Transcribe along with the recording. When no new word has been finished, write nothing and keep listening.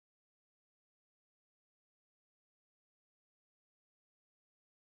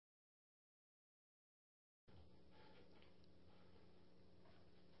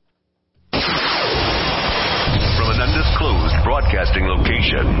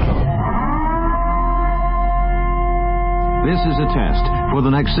station. This is a test. For the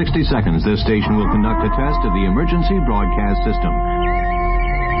next 60 seconds, this station will conduct a test of the emergency broadcast system.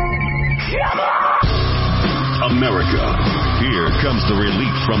 America, here comes the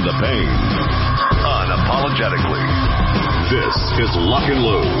relief from the pain. Unapologetically. This is Lock and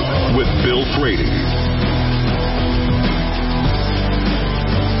Load with Bill Frady.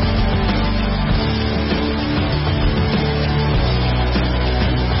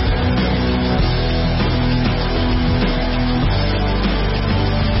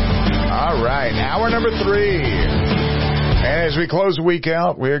 Hour number 3. And as we close the week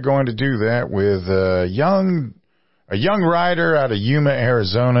out, we're going to do that with a young writer out of Yuma,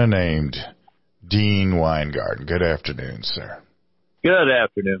 Arizona named Dean Weingarten. Good afternoon, sir. Good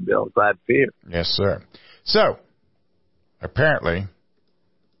afternoon, Bill. Glad to be here. Yes, sir. So, apparently,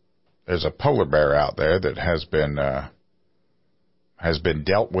 there's a polar bear out there that has been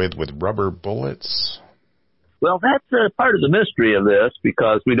dealt with rubber bullets. Well, that's part of the mystery of this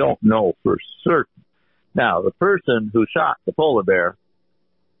because we don't know for certain. Now, the person who shot the polar bear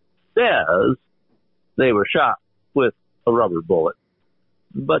says they were shot with a rubber bullet,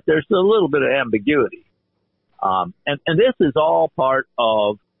 but there's a little bit of ambiguity. And this is all part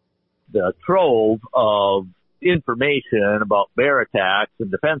of the trove of information about bear attacks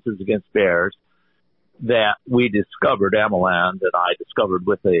and defenses against bears that we discovered, Amaland and I discovered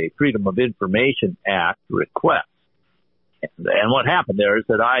with a Freedom of Information Act request. And what happened there is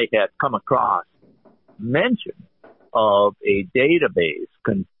that I had come across mention of a database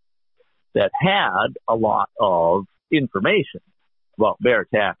that had a lot of information about bear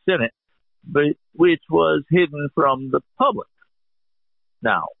attacks in it, but which was hidden from the public.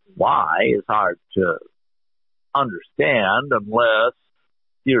 Now, why is hard to understand unless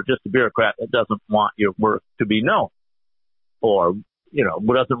you're just a bureaucrat that doesn't want your work to be known or,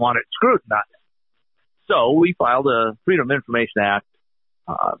 doesn't want it scrutinized. So we filed a Freedom of Information Act,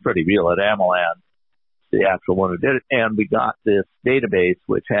 Frady at Amaland, the actual one who did it, and we got this database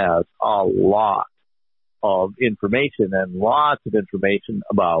which has a lot of information and lots of information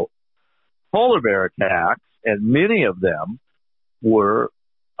about polar bear attacks, and many of them were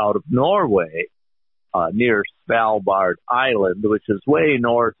out of Norway, near Svalbard Island, which is way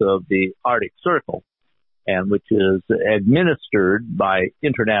north of the Arctic Circle, and which is administered by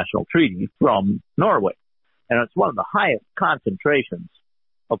international treaty from Norway. And it's one of the highest concentrations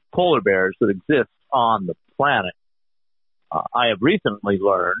of polar bears that exists on the planet. I have recently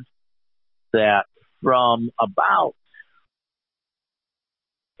learned that from about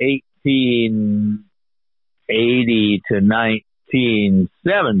 1880 to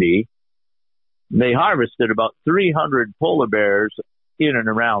 1970, they harvested about 300 polar bears in and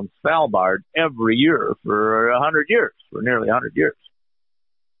around Svalbard every year for nearly 100 years.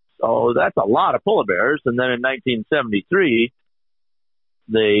 So that's a lot of polar bears. And then in 1973,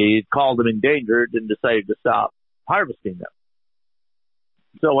 they called them endangered and decided to stop harvesting them.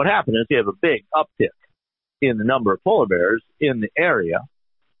 So what happened is you have a big uptick in the number of polar bears in the area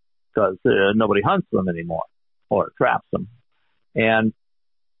because nobody hunts them anymore or traps them. And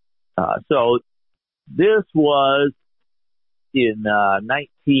so this was in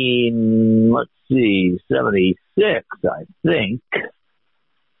 76, I think.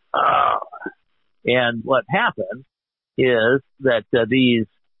 And what happened is that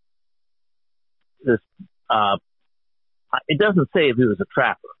it doesn't say if he was a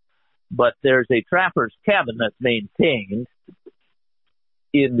trapper, but there's a trapper's cabin that's maintained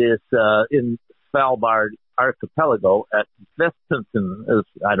in this in Svalbard archipelago at Vestinson.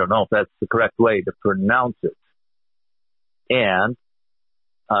 I don't know if that's the correct way to pronounce it. And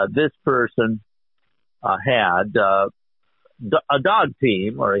this person had a dog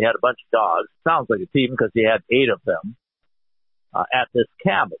team, or he had a bunch of dogs. Sounds like a team because he had 8 of them at this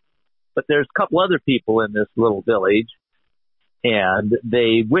cabin. But there's a couple other people in this little village, and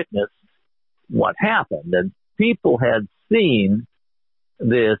they witnessed what happened. And people had seen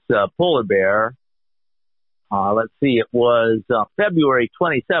this polar bear. Let's see, it was February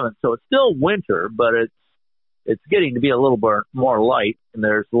 27th, so it's still winter, but it's getting to be a little bit more light, and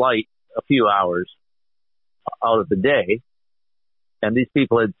there's light a few hours out of the day. And these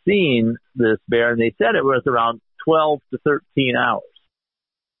people had seen this bear, and they said it was around 12 to 13 hours.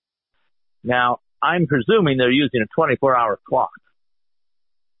 Now, I'm presuming they're using a 24-hour clock.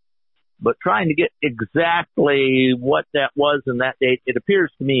 But trying to get exactly what that was in that date, it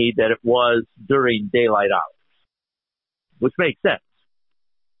appears to me that it was during daylight hours, which makes sense.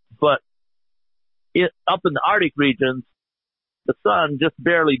 But up in the Arctic regions, the sun just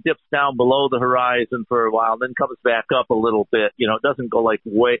barely dips down below the horizon for a while, then comes back up a little bit. You know, it doesn't go like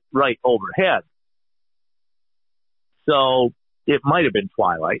way right overhead. So it might have been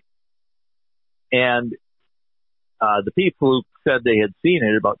twilight. And the people who said they had seen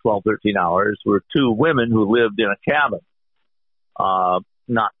it about 12, 13 hours were two women who lived in a cabin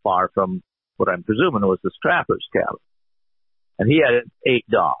not far from what I'm presuming was this trapper's cabin. And he had 8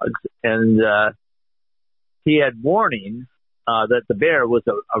 dogs, and he had warning that the bear was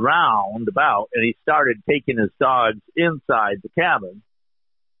around about, and he started taking his dogs inside the cabin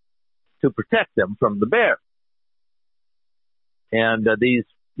to protect them from the bear. And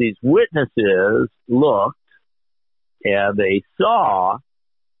these witnesses looked, and they saw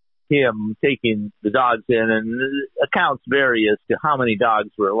him taking the dogs in, and accounts vary as to how many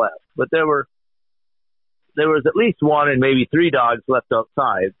dogs were left. But there was at least 1 and maybe 3 dogs left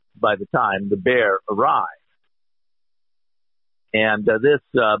outside by the time the bear arrived. And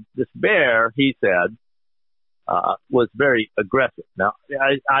this bear, he said, was very aggressive. Now,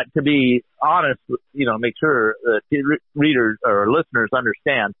 to be honest, you know, make sure that readers or listeners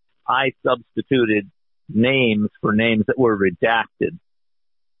understand, I substituted names for names that were redacted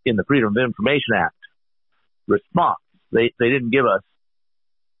in the Freedom of Information Act response. They didn't give us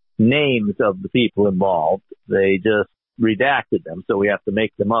names of the people involved. They just redacted them, so we have to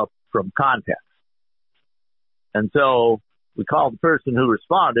make them up from context. And so we called the person who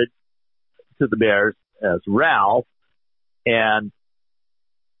responded to the bears as Ralph, and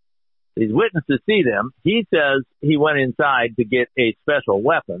these witnesses see them. He says he went inside to get a special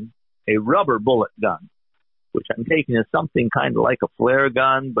weapon, a rubber bullet gun, which I'm taking as something kind of like a flare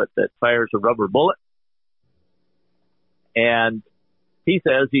gun, but that fires a rubber bullet. And he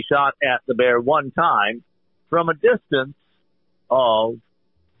says he shot at the bear 1 time from a distance of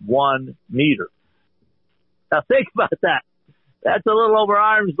 1 meter. Now think about that. That's a little over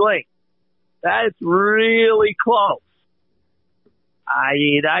arm's length. That's really close.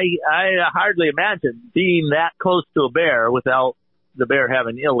 I hardly imagine being that close to a bear without the bear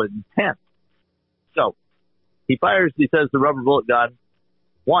having ill intent. So he fires, he says, the rubber bullet gun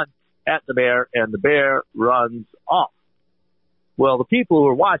once at the bear, and the bear runs off. Well, the people who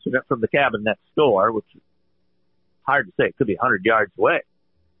were watching it from the cabin next door, which is hard to say, it could be 100 yards away,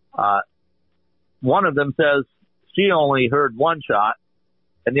 one of them says she only heard 1 shot,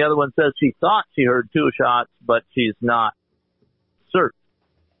 and the other one says she thought she heard 2 shots, but she's not certain.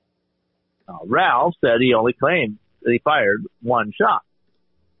 Ralph said he only claimed that he fired 1 shot.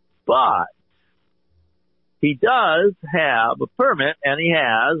 But he does have a permit, and he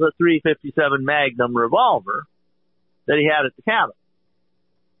has a .357 Magnum revolver that he had at the cabin.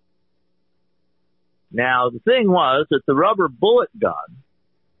 Now, the thing was that the rubber bullet gun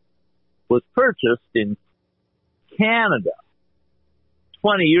was purchased in Canada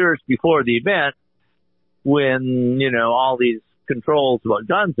 20 years before the event, when, you know, all these controls about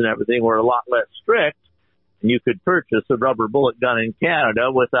guns and everything were a lot less strict, and you could purchase a rubber bullet gun in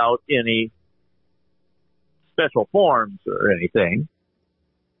Canada without any special forms or anything.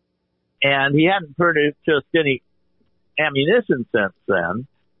 And he hadn't purchased any ammunition since then,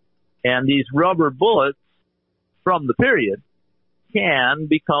 and these rubber bullets from the period can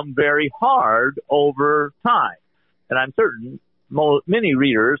become very hard over time. And I'm certain many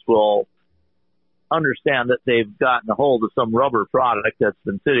readers will understand that they've gotten a hold of some rubber product that's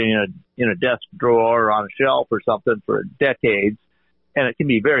been sitting in a desk drawer or on a shelf or something for decades, and it can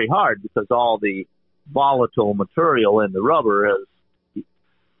be very hard because all the volatile material in the rubber has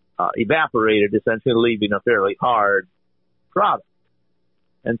evaporated, essentially leaving a fairly hard product.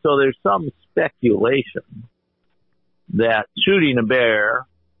 And so there's some speculation that shooting a bear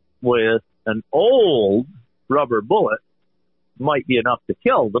with an old rubber bullet might be enough to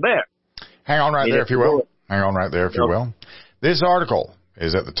kill the bear. Hang on right there, if you will. Hang on right there, if you will. This article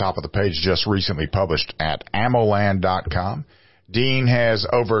is at the top of the page, just recently published at ammoland.com. Dean has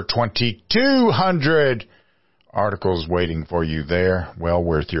over 2,200 articles waiting for you there. Well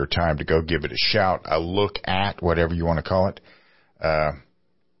worth your time to go give it a shout, a look at, whatever you want to call it.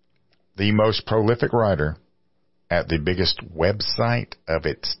 The most prolific writer at the biggest website of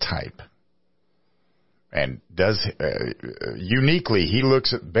its type. And does, uniquely, he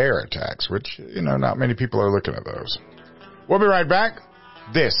looks at bear attacks, which, you know, not many people are looking at those. We'll be right back.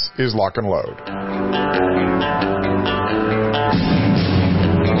 This is Lock and Load.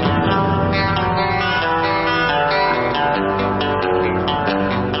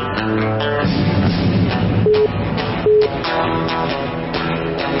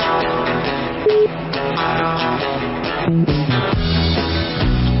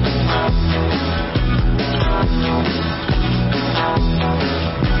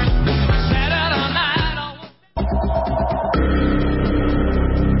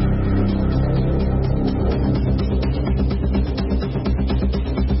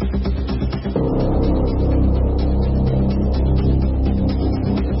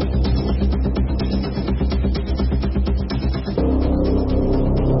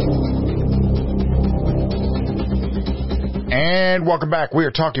 And welcome back. We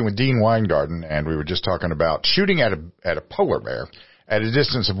are talking with Dean Weingarten, and we were just talking about shooting at a polar bear at a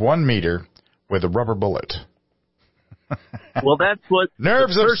distance of 1 meter with a rubber bullet. Well, that's what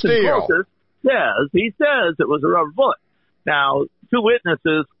Nerves of steel says. He says it was a rubber bullet. Now, 2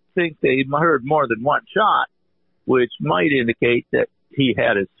 witnesses think they heard more than one shot, which might indicate that he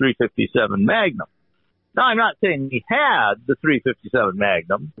had his .357 Magnum. Now, I'm not saying he had the .357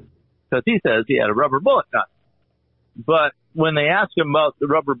 Magnum, because he says he had a rubber bullet gun. But when they asked him about the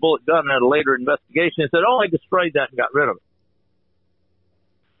rubber bullet gun at a later investigation, he said, I destroyed that and got rid of it.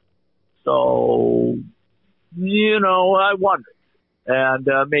 So, I wondered. And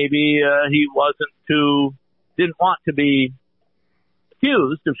maybe he didn't want to be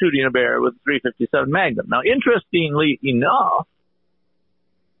accused of shooting a bear with a .357 Magnum. Now, interestingly enough,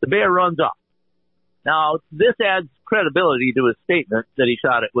 the bear runs off. Now, this adds credibility to his statement that he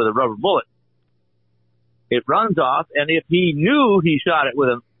shot it with a rubber bullet. It runs off, and if he knew he shot it with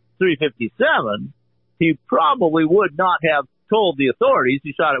a .357, he probably would not have told the authorities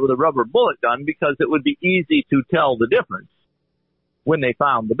he shot it with a rubber bullet gun, because it would be easy to tell the difference when they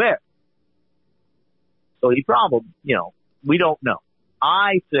found the bear. So he probably, we don't know.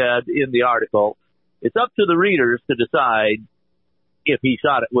 I said in the article, it's up to the readers to decide if he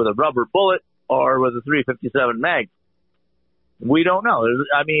shot it with a rubber bullet or with a .357 Magnum. We don't know.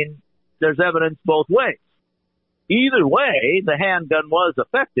 There's evidence both ways. Either way, the handgun was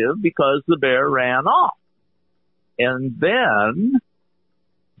effective because the bear ran off. And then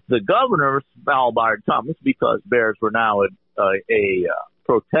the governor foul-barred Thomas, because bears were now a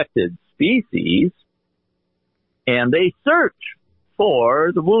protected species, and they searched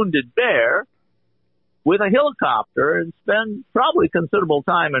for the wounded bear with a helicopter and spend probably considerable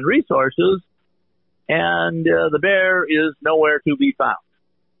time and resources, and the bear is nowhere to be found.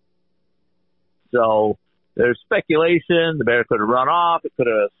 So there's speculation the bear could have run off, it could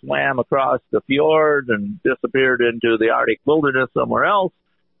have swam across the fjord and disappeared into the Arctic wilderness somewhere else,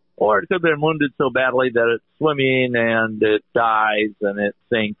 or it could have been wounded so badly that it's swimming and it dies and it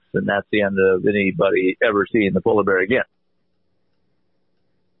sinks, and that's the end of anybody ever seeing the polar bear again.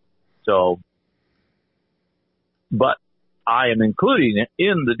 So, but I am including it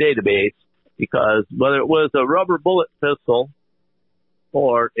in the database because whether it was a rubber bullet pistol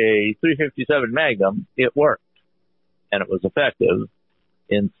or a .357 Magnum, it worked. And it was effective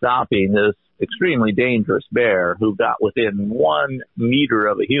in stopping this extremely dangerous bear who got within 1 meter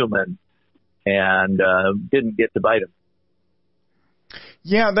of a human and didn't get to bite him.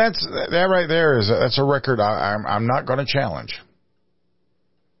 Yeah, that right there that's a record I'm not going to challenge.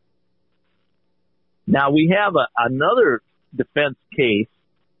 Now, we have another defense case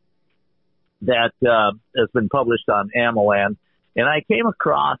that has been published on AmmoLand, and I came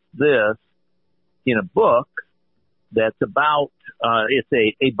across this in a book that's about, it's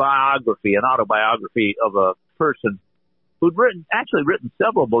a biography, an autobiography of a person who'd written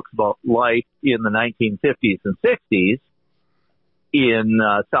several books about life in the 1950s and 60s in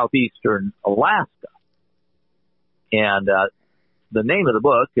southeastern Alaska. And the name of the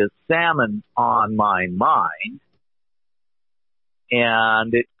book is Salmon on My Mind.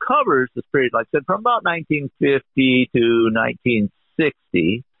 And it covers this period, like I said, from about 1950 to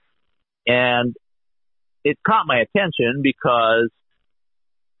 1960. And it caught my attention because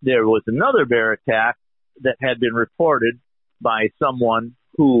there was another bear attack that had been reported by someone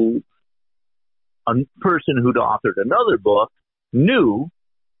a person who'd authored another book, knew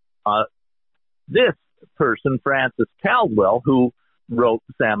this person, Francis Caldwell, who wrote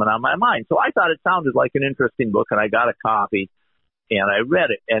Salmon on My Mind. So I thought it sounded like an interesting book, and I got a copy, and I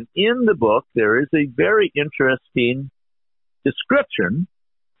read it. And in the book, there is a very interesting description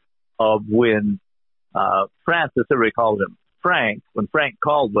of when Francis, everybody calls him Frank, when Frank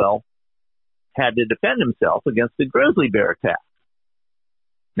Caldwell had to defend himself against a grizzly bear attack.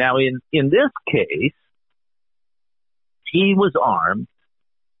 Now, in this case, he was armed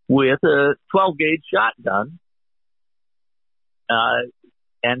with a 12-gauge shotgun,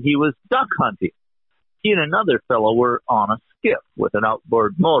 and he was duck hunting. He and another fellow were on a skiff with an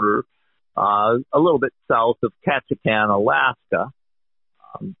outboard motor a little bit south of Ketchikan, Alaska.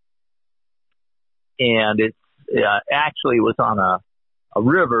 And it actually was on a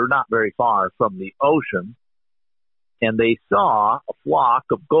river not very far from the ocean. And they saw a flock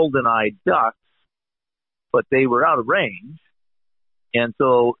of golden-eyed ducks, but they were out of range. And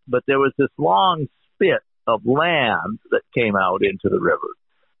so, but there was this long spit of land that came out into the river.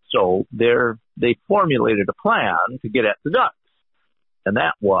 So they formulated a plan to get at the ducks. And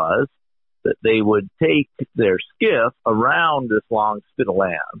that was that they would take their skiff around this long spit of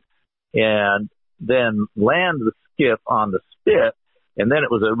land and then land the skiff on the stick, and then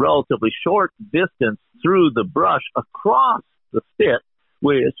it was a relatively short distance through the brush across the stick,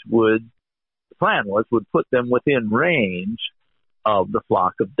 which would put them within range of the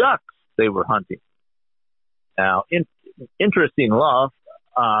flock of ducks they were hunting. Now, interesting enough,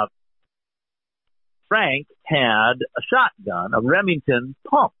 Frank had a shotgun, a Remington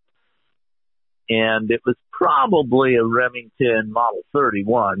pump, and it was probably a Remington Model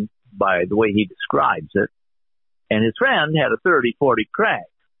 31 by the way he describes it, and his friend had a 30-40 Krag.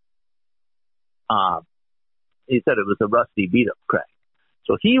 He said it was a rusty beat-up Krag.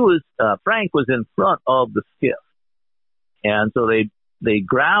 So Frank was in front of the skiff, and so they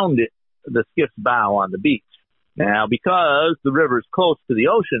grounded the skiff's bow on the beach. Now, because the river's close to the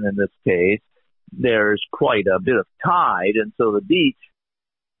ocean in this case, there's quite a bit of tide, and so the beach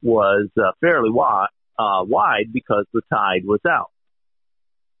was fairly wide because the tide was out.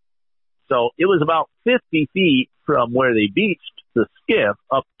 So it was about 50 feet from where they beached the skiff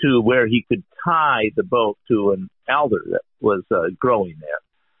up to where he could tie the boat to an alder that was growing there.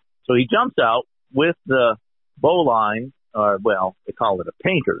 So he jumps out with the bowline, or well, they call it a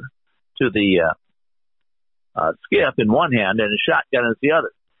painter, to the skiff in one hand and a shotgun in the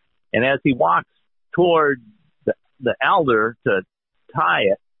other. And as he walks toward the alder to tie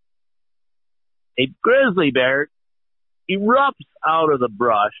it, a grizzly bear erupts out of the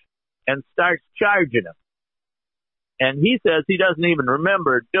brush and starts charging him. And he says he doesn't even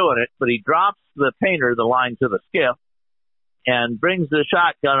remember doing it, but he drops the painter, the line to the skiff, and brings the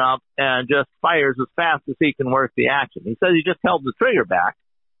shotgun up and just fires as fast as he can work the action. He says he just held the trigger back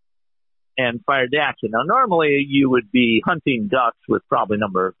and fired the action. Now, normally you would be hunting ducks with probably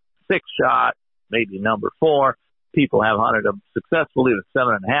number 6 shot, maybe number 4. People have hunted them successfully with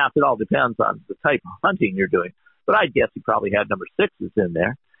 7.5. It all depends on the type of hunting you're doing. But I'd guess he probably had number 6s in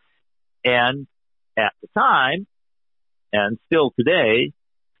there. And at the time, and still today,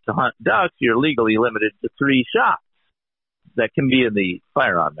 to hunt ducks, you're legally limited to 3 shots that can be in the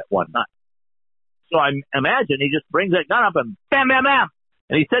firearm at one night. So I imagine he just brings that gun up and bam, bam, bam.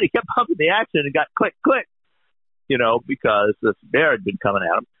 And he said he kept pumping the action and got click, click, because this bear had been coming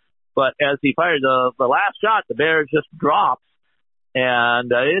at him. But as he fired the last shot, the bear just drops,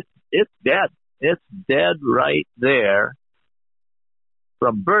 and it's dead. It's dead right there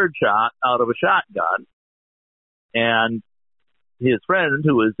from birdshot out of a shotgun. And his friend,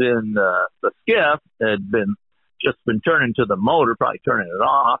 who was in the skiff, had just been turning to the motor, probably turning it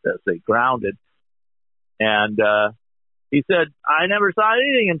off as they grounded. And he said, I never saw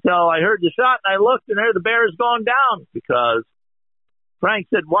anything until I heard the shot, and I looked, and there the bear's going down. Because Frank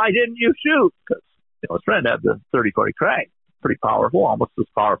said, why didn't you shoot? Because his friend had the 30-40 Krag, pretty powerful, almost as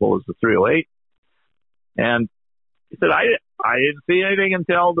powerful as the 308. And he said, I didn't see anything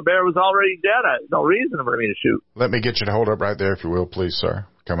until the bear was already dead. There's no reason for me to shoot. Let me get you to hold up right there, if you will, please, sir.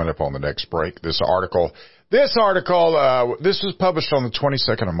 Coming up on the next break. This article, this was published on the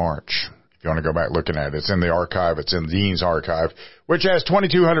 22nd of March. If you want to go back looking at it, it's in the archive. It's in Dean's archive, which has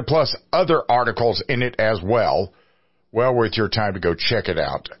 2,200 plus other articles in it as well. Well worth your time to go check it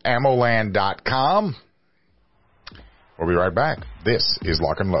out. Ammoland.com. We'll be right back. This is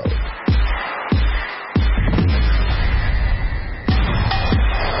Lock and Load.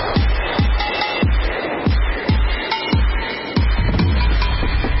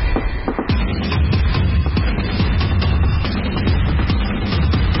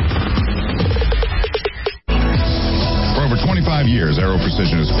 Years, Aero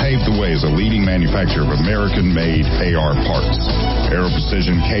Precision has paved the way as a leading manufacturer of American-made AR parts. Aero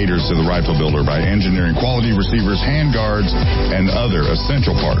Precision caters to the rifle builder by engineering quality receivers, handguards, and other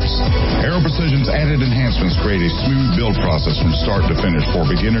essential parts. Aero Precision's added enhancements create a smooth build process from start to finish for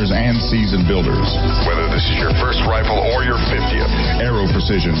beginners and seasoned builders. Whether this is your first rifle or your 50th, Aero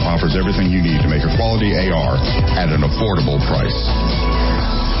Precision offers everything you need to make a quality AR at an affordable price.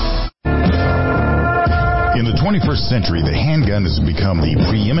 In the 21st century, the handgun has become the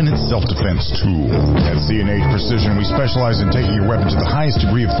preeminent self-defense tool. At C&H Precision, we specialize in taking your weapon to the highest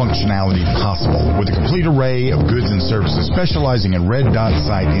degree of functionality possible. With a complete array of goods and services specializing in red dot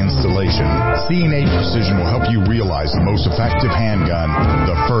sight installation, C&H Precision will help you realize the most effective handgun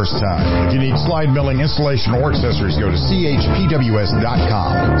the first time. If you need slide milling, installation, or accessories, go to chpws.com.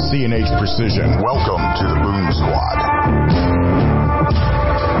 C&H Precision, welcome to the Boom Squad.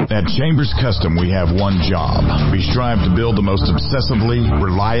 At Chambers Custom, we have one job. We strive to build the most obsessively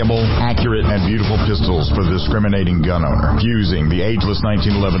reliable, accurate, and beautiful pistols for the discriminating gun owner. Fusing the ageless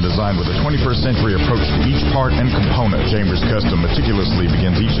 1911 design with a 21st century approach to each part and component, Chambers Custom meticulously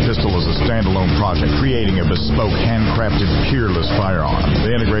begins each pistol as a standalone project, creating a bespoke, handcrafted, peerless firearm.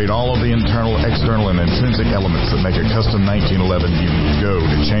 They integrate all of the internal, external, and intrinsic elements that make a custom 1911 unique. Go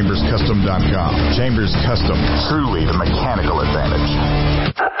to chamberscustom.com. Chambers Custom, truly the mechanical advantage.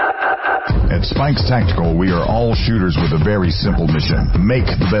 At Spikes Tactical, we are all shooters with a very simple mission. Make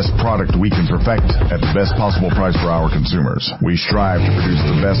the best product we can perfect at the best possible price for our consumers. We strive to produce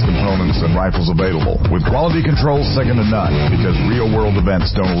the best components and rifles available, with quality control second to none, because real-world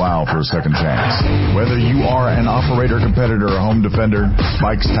events don't allow for a second chance. Whether you are an operator, competitor, or home defender,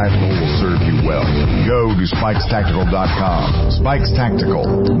 Spikes Tactical will serve you well. Go to spikestactical.com. Spikes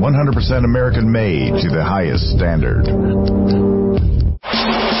Tactical, 100% American-made to the highest standard.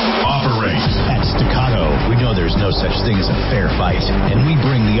 Operate. At Staccato, we know there's no such thing as a fair fight, and we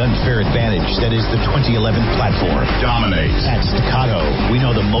bring the unfair advantage that is the 2011 platform. Dominate. At Staccato, we know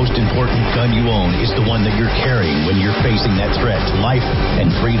the most important gun you own is the one that you're carrying when you're facing that threat to life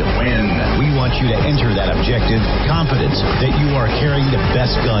and freedom. Win. We want you to enter that objective confident that you are carrying the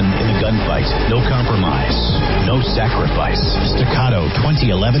best gun in the gunfight. No compromise. No sacrifice.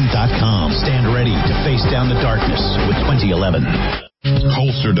 Staccato2011.com. Stand ready to face down the darkness with 2011.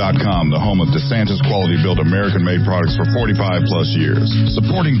 Holster.com, the home of DeSantis quality-built American-made products for 45-plus years.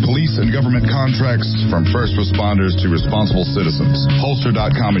 Supporting police and government contracts from first responders to responsible citizens.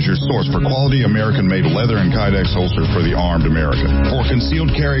 Holster.com is your source for quality American-made leather and Kydex holsters for the armed American. For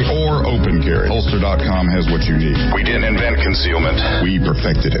concealed carry or open carry, Holster.com has what you need. We didn't invent concealment. We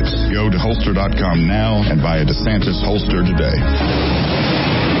perfected it. Go to Holster.com now and buy a DeSantis holster today.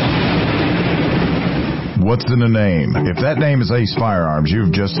 What's in a name? If that name is Ace Firearms,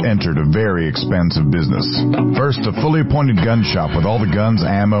 you've just entered a very expansive business. First, a fully appointed gun shop with all the guns,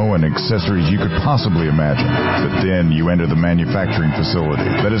 ammo, and accessories you could possibly imagine. But then you enter the manufacturing facility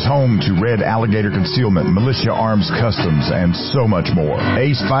that is home to Red Alligator Concealment, Militia Arms Customs, and so much more.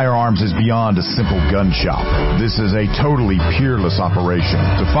 Ace Firearms is beyond a simple gun shop. This is a totally peerless operation.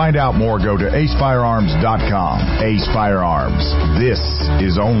 To find out more, go to acefirearms.com. Ace Firearms. This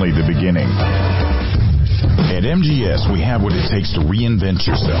is only the beginning. At MGS, we have what it takes to reinvent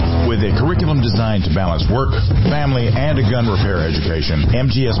yourself. With a curriculum designed to balance work, family, and a gun repair education,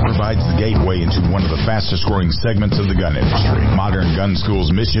 MGS provides the gateway into one of the fastest-growing segments of the gun industry. Modern Gun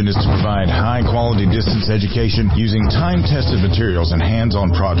School's mission is to provide high-quality distance education using time-tested materials and hands-on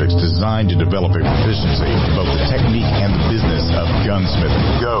projects designed to develop a proficiency in both the technique and the business of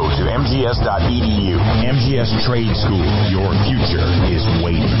gunsmithing. Go to mgs.edu. MGS Trade School. Your future is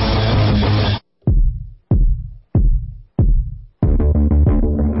waiting.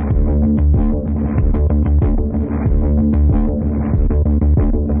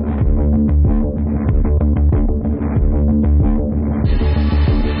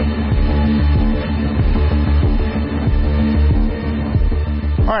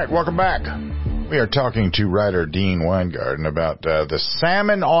 All right, welcome back. We are talking to writer Dean Weingarten about the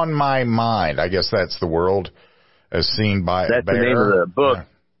salmon on my mind. I guess that's the world as seen by a bear. That's the name of the book.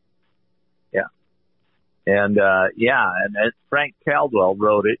 Yeah. And Frank Caldwell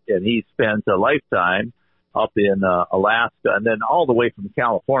wrote it, and he spent a lifetime up in Alaska, and then all the way from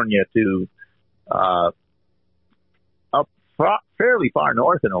California to up fairly far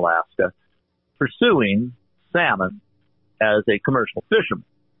north in Alaska, pursuing salmon as a commercial fisherman.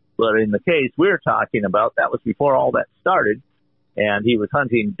 But in the case we're talking about, that was before all that started, and he was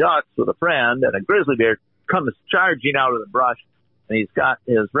hunting ducks with a friend, and a grizzly bear comes charging out of the brush, and he's got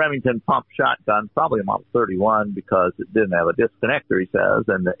his Remington pump shotgun, probably a Model 31 because it didn't have a disconnector, he says,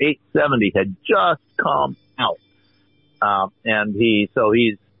 and the 870 had just come out. I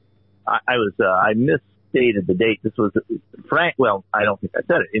misstated the date. This was Frank. Well, I don't think I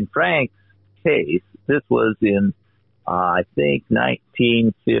said it. In Frank's case, this was in I think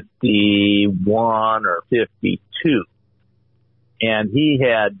 1951 or 52, and he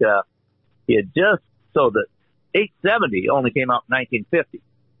had just, so the 870 only came out in 1950,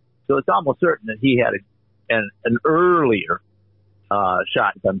 so it's almost certain that he had an earlier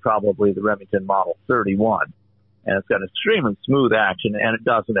shotgun, probably the Remington Model 31, and it's got extremely smooth action, and it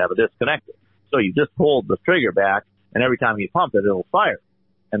doesn't have a disconnector, so you just hold the trigger back, and every time you pump it, it'll fire,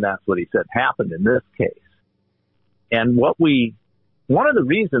 and that's what he said happened in this case. And one of the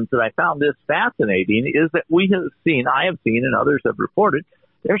reasons that I found this fascinating is that I have seen, and others have reported,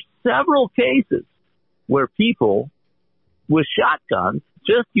 there's several cases where people with shotguns,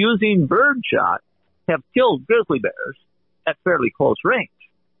 just using birdshot, have killed grizzly bears at fairly close range.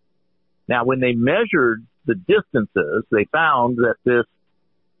 Now, when they measured the distances, they found that this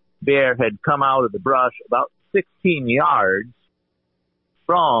bear had come out of the brush about 16 yards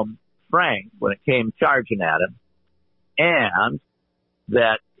from Frank when it came charging at him, and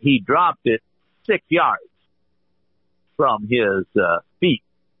that he dropped it 6 yards from his feet,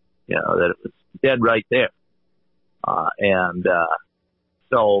 that it was dead right there.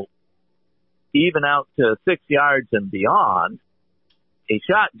 So even out to 6 yards and beyond, a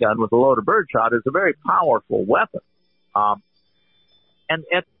shotgun with a loaded birdshot is a very powerful weapon. And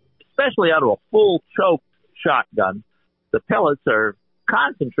especially out of a full choke shotgun, the pellets are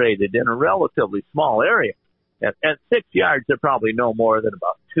concentrated in a relatively small area. At 6 yards, they're probably no more than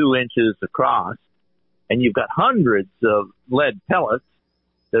about 2 inches across. And you've got hundreds of lead pellets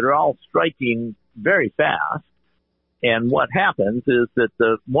that are all striking very fast. And what happens is that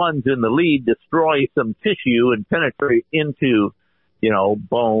the ones in the lead destroy some tissue and penetrate into,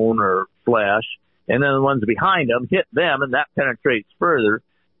 bone or flesh. And then the ones behind them hit them, and that penetrates further.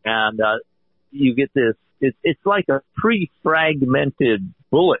 And you get this, it's like a pre-fragmented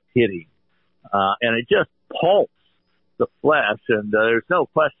bullet hitting. And it just pulps the flesh, and there's no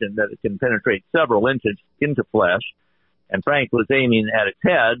question that it can penetrate several inches into flesh. And Frank was aiming at its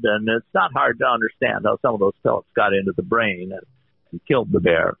head, and it's not hard to understand how some of those pellets got into the brain and killed the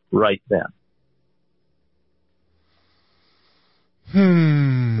bear right then.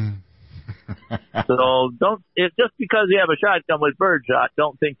 So just because you have a shotgun with birdshot,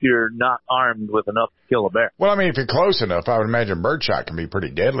 don't think you're not armed with enough to kill a bear. Well, I mean, if you're close enough, I would imagine birdshot can be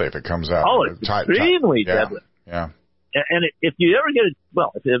pretty deadly if it comes out. Oh, it's extremely deadly. Yeah. And if you ever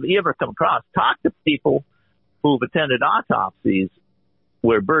if you ever come across, talk to people who've attended autopsies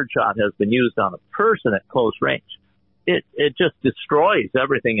where birdshot has been used on a person at close range. It just destroys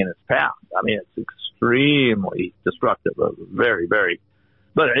everything in its path. I mean, it's extremely destructive, very, very.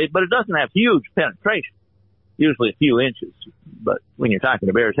 But it doesn't have huge penetration, usually a few inches. But when you're talking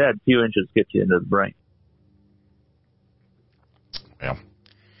a bear's head, a few inches gets you into the brain. Well,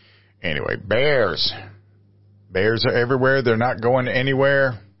 anyway, bears. Bears are everywhere. They're not going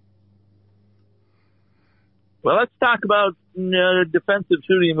anywhere. Well, let's talk about defensive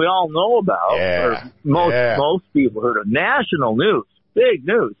shooting we all know about. Yeah. Most people heard of. National news, big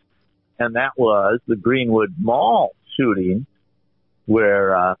news. And that was the Greenwood Mall shooting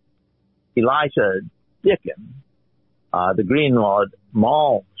where Elisha Dickens, the Greenwood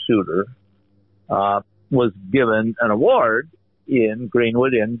Mall shooter, was given an award in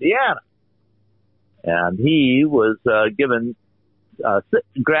Greenwood, Indiana. And he was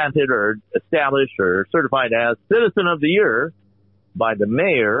granted or established or certified as Citizen of the Year by the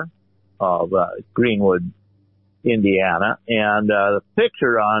mayor of Greenwood, Indiana. And the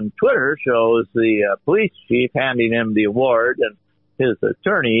picture on Twitter shows the police chief handing him the award, and his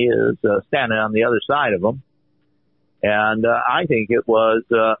attorney is standing on the other side of him. And I think it was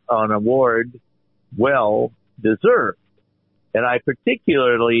an award well deserved. And I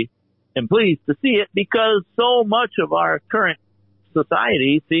particularly am pleased to see it because so much of our current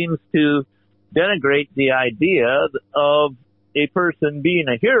society seems to denigrate the idea of a person being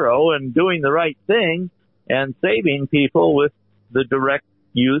a hero and doing the right thing and saving people with the direct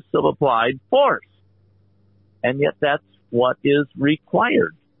use of applied force. And yet that's what is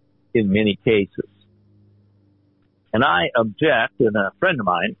required in many cases. And I object, and a friend of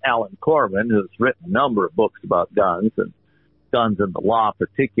mine, Alan Corbin, who's written a number of books about guns and guns and the law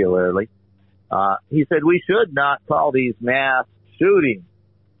particularly, he said we should not call these mass shootings.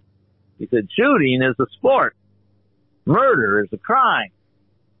 He said shooting is a sport. Murder is a crime.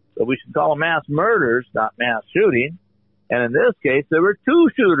 So we should call them mass murders, not mass shooting. And in this case, there were 2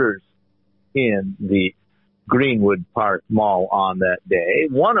 shooters in the Greenwood Park Mall on that day.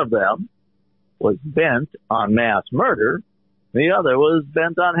 One of them was bent on mass murder. The other was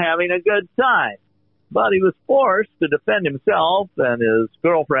bent on having a good time. But he was forced to defend himself and his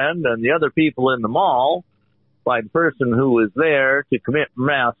girlfriend and the other people in the mall by the person who was there to commit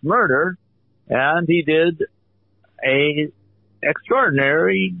mass murder. And he did a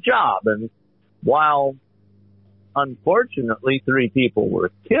extraordinary job. And while unfortunately 3 people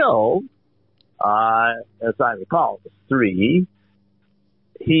were killed, as I recall, it was 3,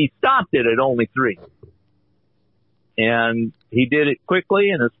 he stopped it at only 3. And he did it quickly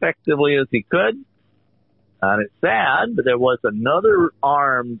and as effectively as he could. And it's sad, but there was another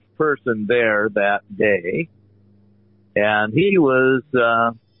armed person there that day. And he was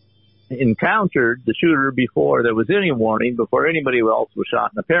encountered the shooter before there was any warning, before anybody else was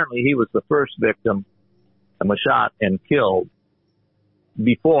shot. And apparently he was the first victim and was shot and killed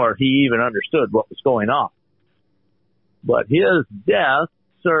before he even understood what was going on. But his death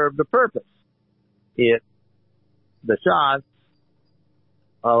served a purpose. The shots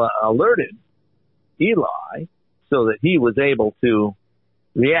alerted Eli so that he was able to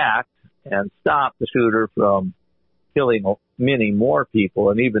react and stop the shooter from killing many more people.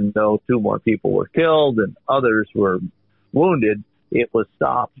 And even though 2 more people were killed and others were wounded, it was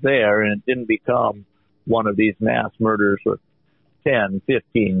stopped there, and it didn't become one of these mass murders where 10,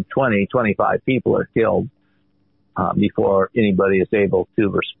 15, 20, 25 people are killed before anybody is able to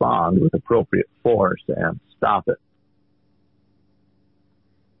respond with appropriate force and stop it.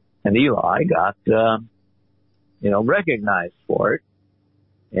 And Eli got, recognized for it,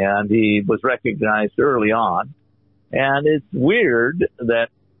 and he was recognized early on. And it's weird that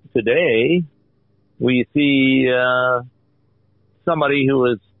today we see somebody who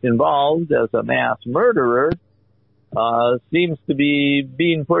is involved as a mass murderer seems to be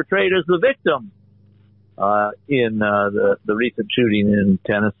being portrayed as the victim in the recent shooting in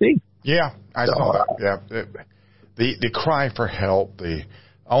Tennessee. Yeah, I saw that. Yeah, the cry for help. They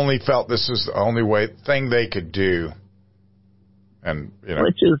only felt this was the only thing they could do, and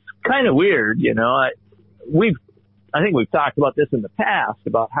which is kind of weird. I think we've talked about this in the past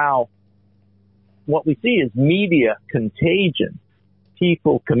about how what we see is media contagion.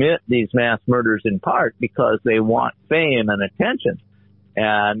 People commit these mass murders in part because they want fame and attention.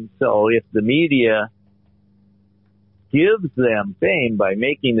 And so if the media gives them fame by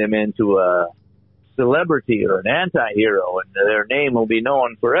making them into a celebrity or an anti-hero, and their name will be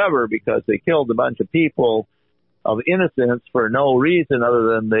known forever because they killed a bunch of people of innocence for no reason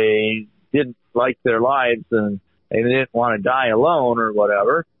other than they didn't like their lives and they didn't want to die alone or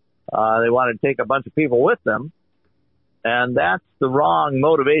whatever. They wanted to take a bunch of people with them. And that's the wrong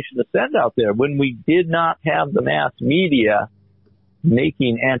motivation to send out there. When we did not have the mass media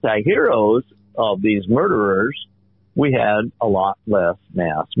making anti-heroes of these murderers, we had a lot less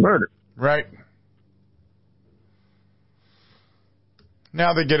mass murder. Right.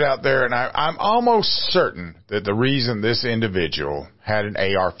 Now they get out there, and I'm almost certain that the reason this individual had an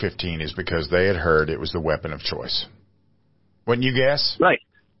AR-15 is because they had heard it was the weapon of choice. Wouldn't you guess? Right.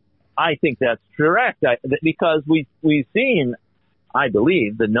 I think that's correct, because we've seen, I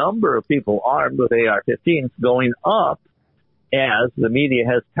believe, the number of people armed with AR-15s going up as the media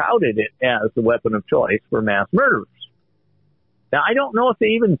has touted it as the weapon of choice for mass murderers. Now, I don't know if they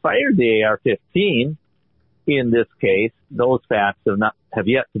even fired the AR-15 in this case. Those facts have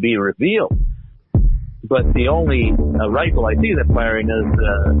yet to be revealed. But the only rifle I see them firing is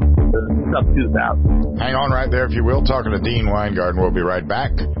the Sub-2000. Hang on right there, if you will. Talking to Dean Weingarten. We'll be right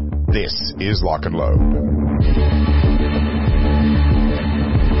back. This is Lock and Load.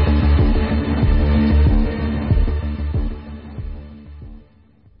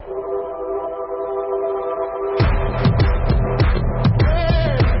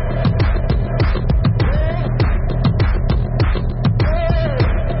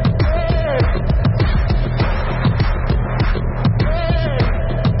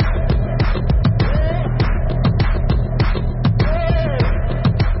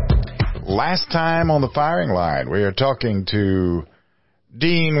 Last time on the firing line, we are talking to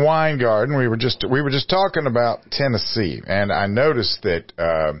Dean Weingarten. We were just talking about Tennessee, and I noticed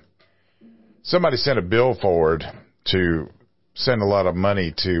that somebody sent a bill forward to send a lot of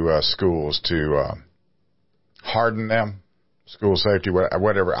money to schools to harden them, school safety,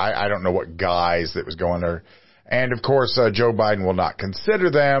 whatever. I don't know what guise that was going there, and of course Joe Biden will not consider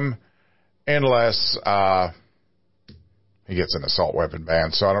them unless he gets an assault weapon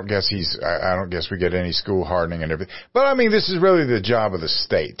ban. So I don't guess we get any school hardening and everything. But I mean, this is really the job of the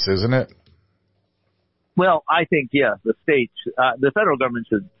states, isn't it? Well, I think, yes, the states, the federal government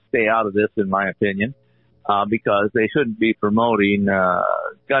should stay out of this, in my opinion, because they shouldn't be promoting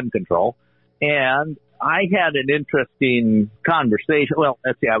gun control. And I had an interesting conversation. Well,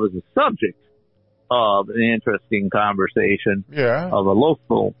 let's see, I was the subject of an interesting conversation of a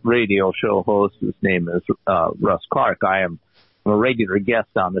local radio show host. His name is Russ Clark. I'm a regular guest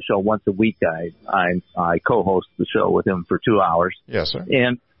on the show once a week. I co-host the show with him for 2 hours. Yes, sir.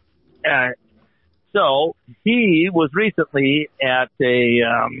 And so he was recently at a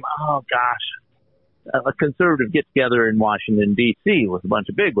conservative get-together in Washington, D.C. with a bunch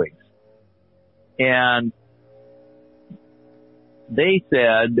of bigwigs. And they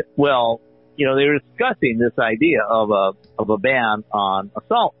said, well, they were discussing this idea of a ban on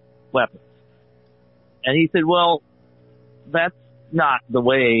assault weapons. And he said, well, that's not the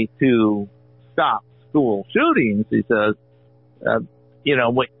way to stop school shootings. He says,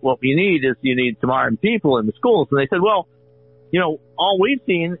 what we need is you need some armed people in the schools. And they said, well, all we've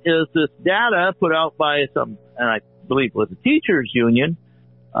seen is this data put out by and I believe it was a teachers union,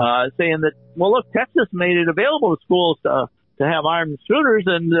 saying that, well, look, Texas made it available to schools to have armed shooters,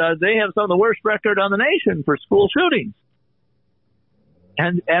 and they have some of the worst record on the nation for school shootings.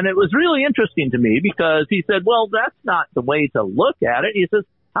 And it was really interesting to me because he said, well, that's not the way to look at it. He says,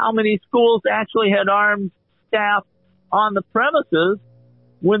 how many schools actually had armed staff on the premises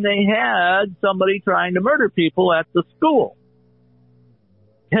when they had somebody trying to murder people at the school.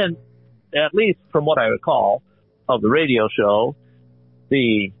 And at least from what I recall of the radio show,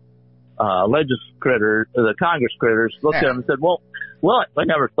 the the Congress critters looked at him and said, well, I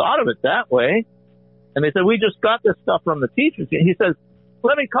never thought of it that way. And they said, we just got this stuff from the teachers. And he says,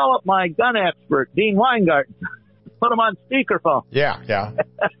 let me call up my gun expert, Dean Weingarten. Put him on speakerphone. Yeah.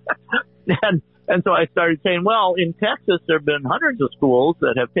 And so I started saying, well, in Texas, there have been hundreds of schools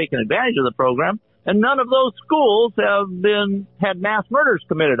that have taken advantage of the program, and none of those schools have had mass murders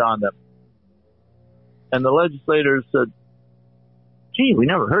committed on them. And the legislators said, gee, we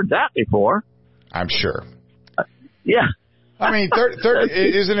never heard that before. I'm sure. Yeah. I mean,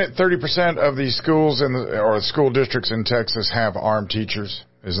 isn't it 30% of the schools or school districts in Texas have armed teachers?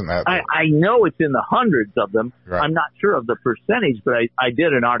 Isn't that? I know it's in the hundreds of them. Right. I'm not sure of the percentage, but I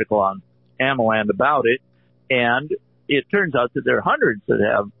did an article on Amaland about it, and it turns out that there are hundreds that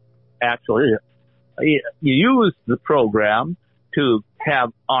have actually used the program to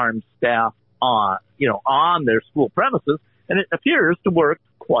have armed staff on their school premises, and it appears to work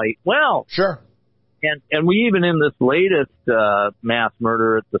quite well. Sure. And we even in this latest mass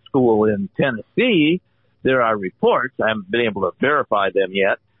murder at the school in Tennessee, there are reports, I haven't been able to verify them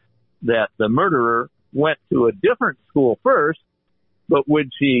yet, that the murderer went to a different school first, but when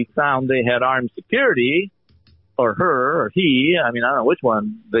she found they had armed security, or her or he, I don't know which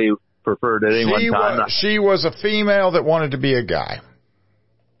one they preferred at any one time. She was a female that wanted to be a guy.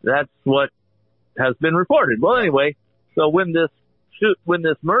 That's what has been reported. Well, anyway, so when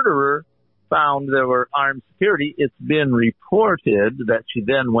this murderer found there were armed security, it's been reported that she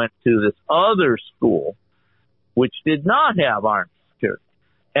then went to this other school, which did not have armed security.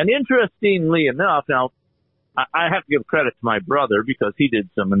 And interestingly enough, now, I have to give credit to my brother because he did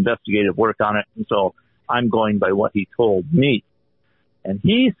some investigative work on it, and so I'm going by what he told me. And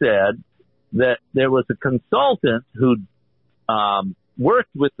he said that there was a consultant who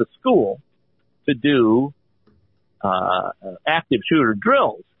worked with the school to do active shooter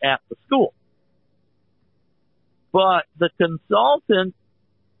drills at the school. But the consultant,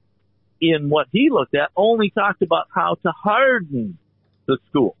 in what he looked at, only talked about how to harden the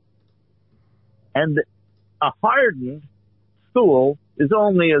school. And a hardened school is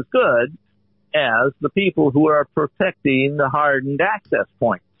only as good as the people who are protecting the hardened access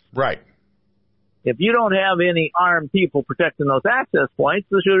points. Right. If you don't have any armed people protecting those access points,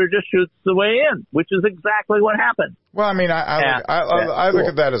 the shooter just shoots the way in, which is exactly what happened. Well, I look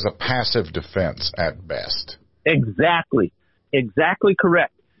at that as a passive defense at best. Exactly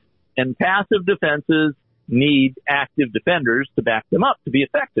correct. And passive defenses need active defenders to back them up to be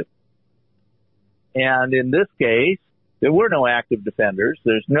effective. And in this case, there were no active defenders.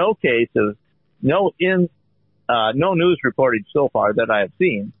 There's no case of no news reportage so far that I have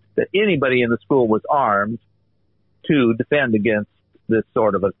seen that anybody in the school was armed to defend against this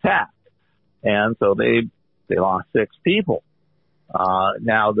sort of attack. And so they lost 6 people.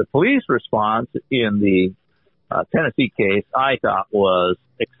 Now the police response in the Tennessee case, I thought was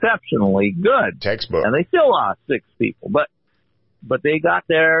exceptionally good. Textbook. And they still lost 6 people, but they got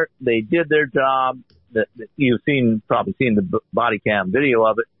there, they did their job. That you've probably seen the body cam video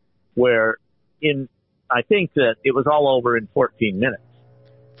of it, where I think that it was all over in 14 minutes.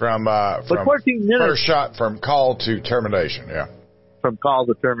 From 14 minutes, first shot from call to termination, yeah. From call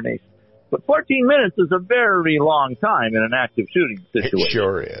to termination. But 14 minutes is a very long time in an active shooting situation. It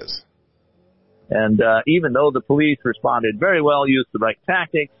sure is. And even though the police responded very well, used the right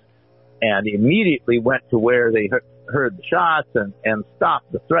tactics, and immediately went to where they heard the shots and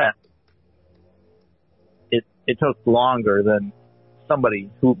stopped the threat, it took longer than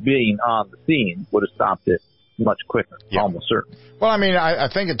somebody who, being on the scene, would have stopped it much quicker, almost certain. Well, I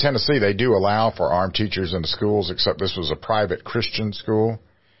think in Tennessee they do allow for armed teachers in the schools, except this was a private Christian school.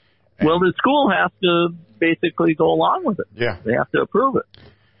 Well, the school has to basically go along with it. Yeah. They have to approve it.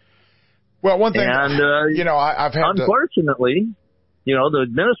 Well, one thing, and, I've had unfortunately, the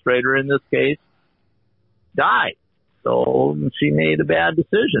administrator in this case died. So she made a bad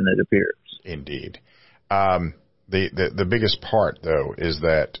decision, it appears. Indeed. The biggest part, though, is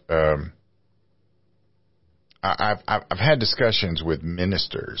that I've had discussions with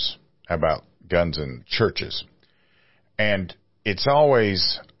ministers about guns in churches, and it's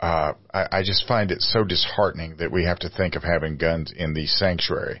always I just find it so disheartening that we have to think of having guns in the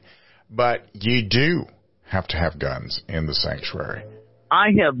sanctuary. But you do have to have guns in the sanctuary. I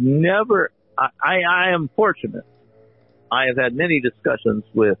have never. I am fortunate. I have had many discussions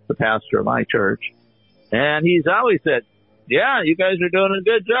with the pastor of my church, and he's always said, yeah, you guys are doing a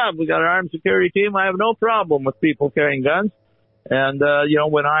good job. We got an armed security team. I have no problem with people carrying guns. And,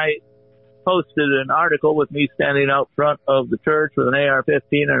 when I posted an article with me standing out front of the church with an AR-15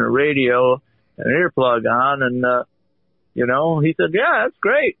 and a radio and an earplug on, and, he said, yeah, that's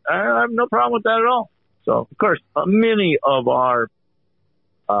great. I have no problem with that at all. So, of course, many of our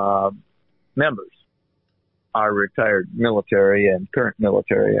members are retired military and current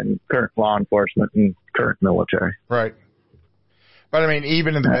law enforcement and current military. Right. But I mean,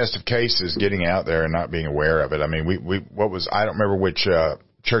 even in the best of cases, getting out there and not being aware of it. I mean, I don't remember which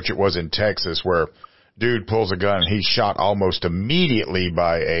church it was in Texas where dude pulls a gun and he's shot almost immediately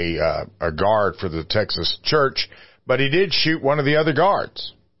by a guard for the Texas church, but he did shoot one of the other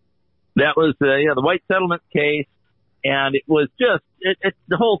guards. That was the white settlement case, and it was just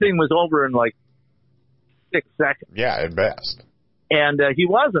the whole thing was over in like 6 seconds. Yeah, at best. And he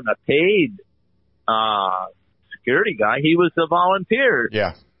wasn't a paid security guy. He was a volunteer.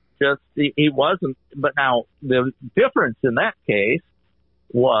 Yeah. He wasn't. But now the difference in that case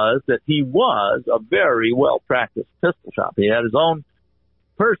was that he was a very well-practiced pistol shot. He had his own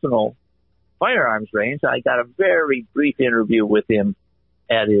personal firearms range. I got a very brief interview with him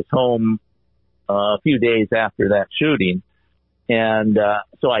at his home a few days after that shooting. And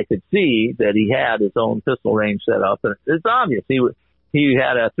so I could see that he had his own pistol range set up. And it's obvious. He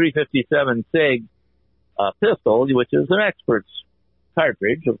had a .357 SIG pistol, which is an expert's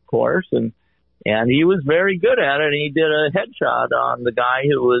cartridge, of course. And he was very good at it. And he did a headshot on the guy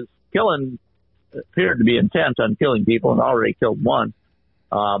who was appeared to be intent on killing people and already killed one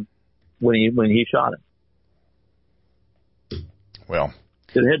when he shot him. Well,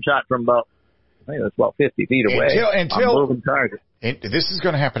 did a headshot from about, I think it was about 50 feet away. Until moving target. This is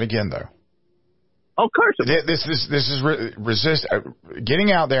going to happen again, though. Of course. This is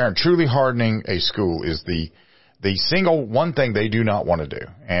getting out there and truly hardening a school is the single one thing they do not want to do.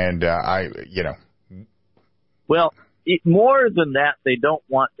 And Well, more than that, they don't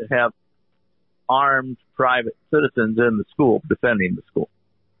want to have armed private citizens in the school defending the school.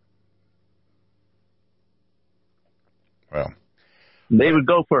 Well, they would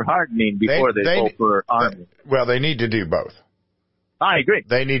go for hardening before they go for arming. Well, they need to do both. I agree.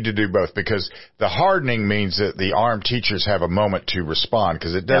 They need to do both because the hardening means that the armed teachers have a moment to respond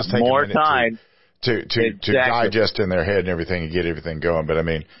because it does take more a minute time to digest in their head and everything and get everything going. But I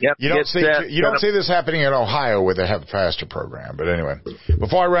mean, you don't see this happening in Ohio where they have a faster program. But anyway,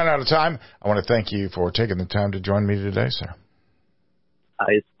 before I run out of time, I want to thank you for taking the time to join me today, sir.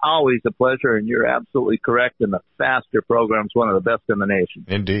 It's always a pleasure, and you're absolutely correct. And the faster program is one of the best in the nation.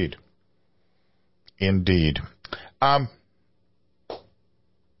 Indeed.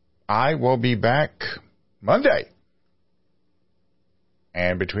 I will be back Monday.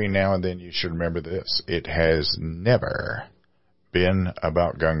 And between now and then, you should remember this. It has never been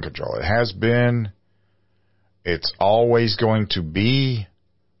about gun control. It has been. It's always going to be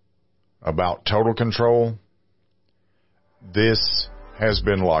about total control. This has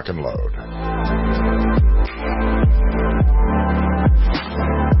been Lock and Load.